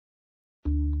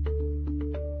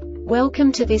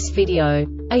Welcome to this video.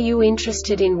 Are you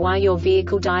interested in why your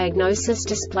vehicle diagnosis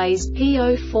displays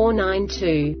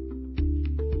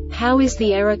P0492? How is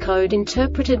the error code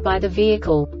interpreted by the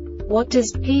vehicle? What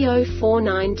does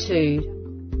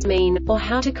P0492 mean, or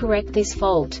how to correct this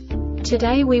fault?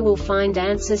 Today we will find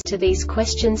answers to these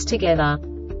questions together.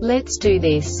 Let's do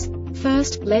this.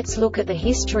 First, let's look at the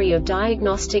history of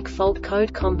diagnostic fault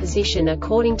code composition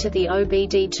according to the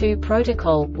OBD2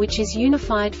 protocol, which is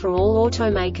unified for all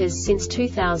automakers since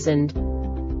 2000.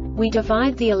 We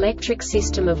divide the electric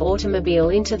system of automobile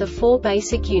into the four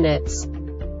basic units: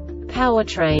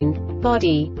 powertrain,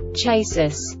 body,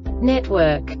 chassis,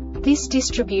 network. This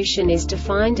distribution is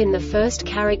defined in the first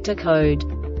character code.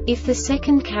 If the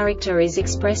second character is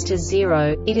expressed as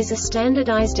 0, it is a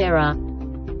standardized error.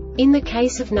 In the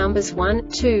case of numbers 1,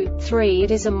 2, 3,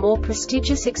 it is a more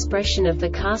prestigious expression of the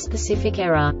car-specific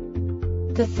error.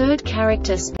 The third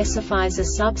character specifies a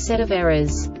subset of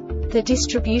errors. The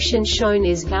distribution shown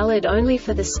is valid only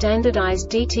for the standardized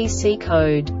DTC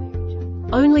code.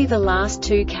 Only the last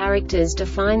two characters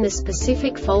define the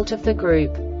specific fault of the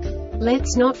group.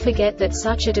 Let's not forget that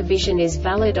such a division is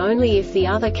valid only if the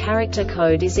other character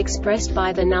code is expressed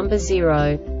by the number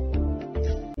 0.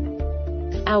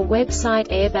 Our website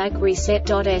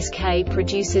airbagreset.sk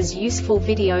produces useful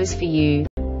videos for you.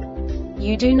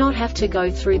 You do not have to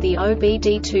go through the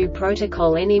OBD2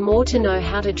 protocol anymore to know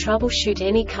how to troubleshoot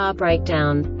any car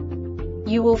breakdown.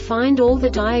 You will find all the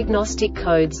diagnostic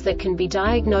codes that can be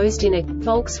diagnosed in a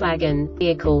Volkswagen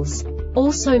vehicles.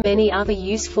 Also many other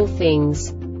useful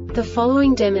things. The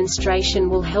following demonstration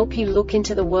will help you look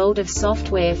into the world of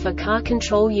software for car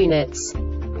control units.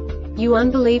 You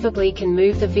unbelievably can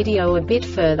move the video a bit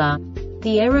further.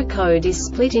 The error code is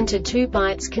split into 2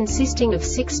 bytes consisting of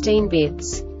 16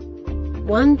 bits.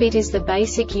 1 bit is the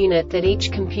basic unit that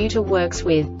each computer works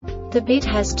with. The bit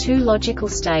has 2 logical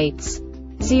states: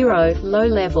 0, low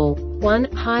level,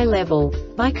 1, high level.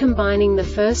 By combining the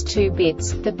first 2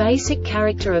 bits, the basic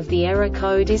character of the error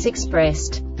code is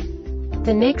expressed.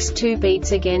 The next 2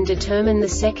 beats again determine the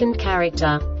second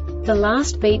character. The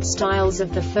last beat styles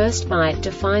of the first byte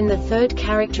define the third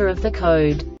character of the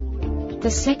code.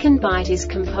 The second byte is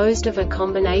composed of a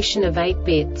combination of 8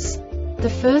 bits.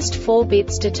 The first 4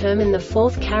 bits determine the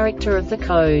fourth character of the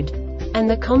code. And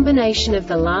the combination of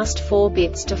the last 4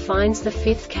 bits defines the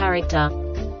fifth character.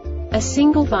 A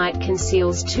single byte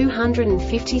conceals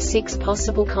 256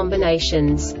 possible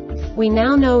combinations. We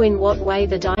now know in what way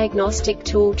the diagnostic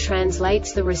tool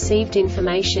translates the received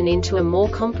information into a more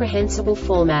comprehensible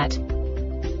format.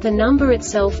 The number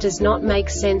itself does not make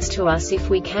sense to us if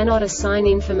we cannot assign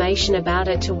information about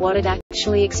it to what it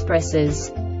actually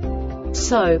expresses.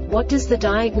 So, what does the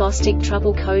diagnostic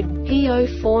trouble code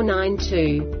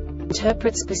P0492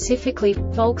 interpret specifically for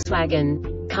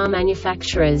Volkswagen car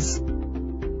manufacturers?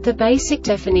 The basic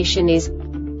definition is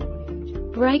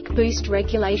brake boost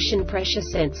regulation pressure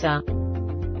sensor.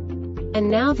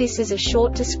 And now this is a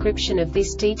short description of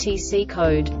this DTC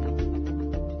code.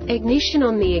 Ignition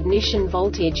on the ignition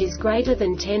voltage is greater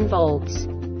than 10 volts.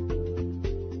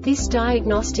 This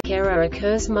diagnostic error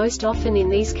occurs most often in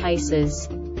these cases: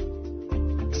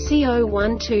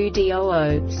 C012D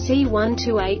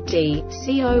C128D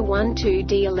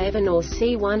C012D11 or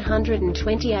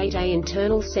C128A.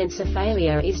 Internal sensor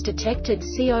failure is detected.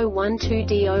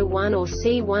 C012D01 or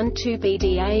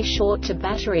C12BDA. Short to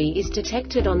battery is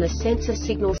detected on the sensor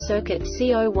signal circuit.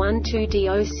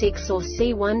 C012D06 or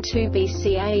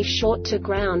C12BCA. Short to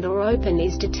ground or open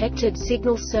is detected.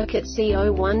 Signal circuit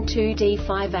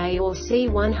C012D5A or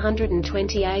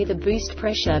C120A. The boost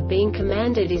pressure being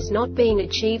commanded is not being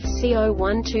achieved.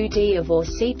 C012D of or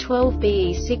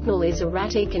C12BE. Signal is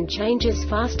erratic and changes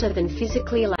faster than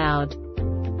physically allowed.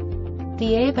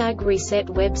 The Airbag Reset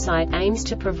website aims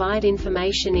to provide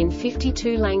information in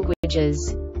 52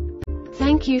 languages.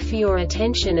 Thank you for your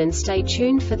attention and stay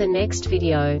tuned for the next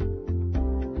video.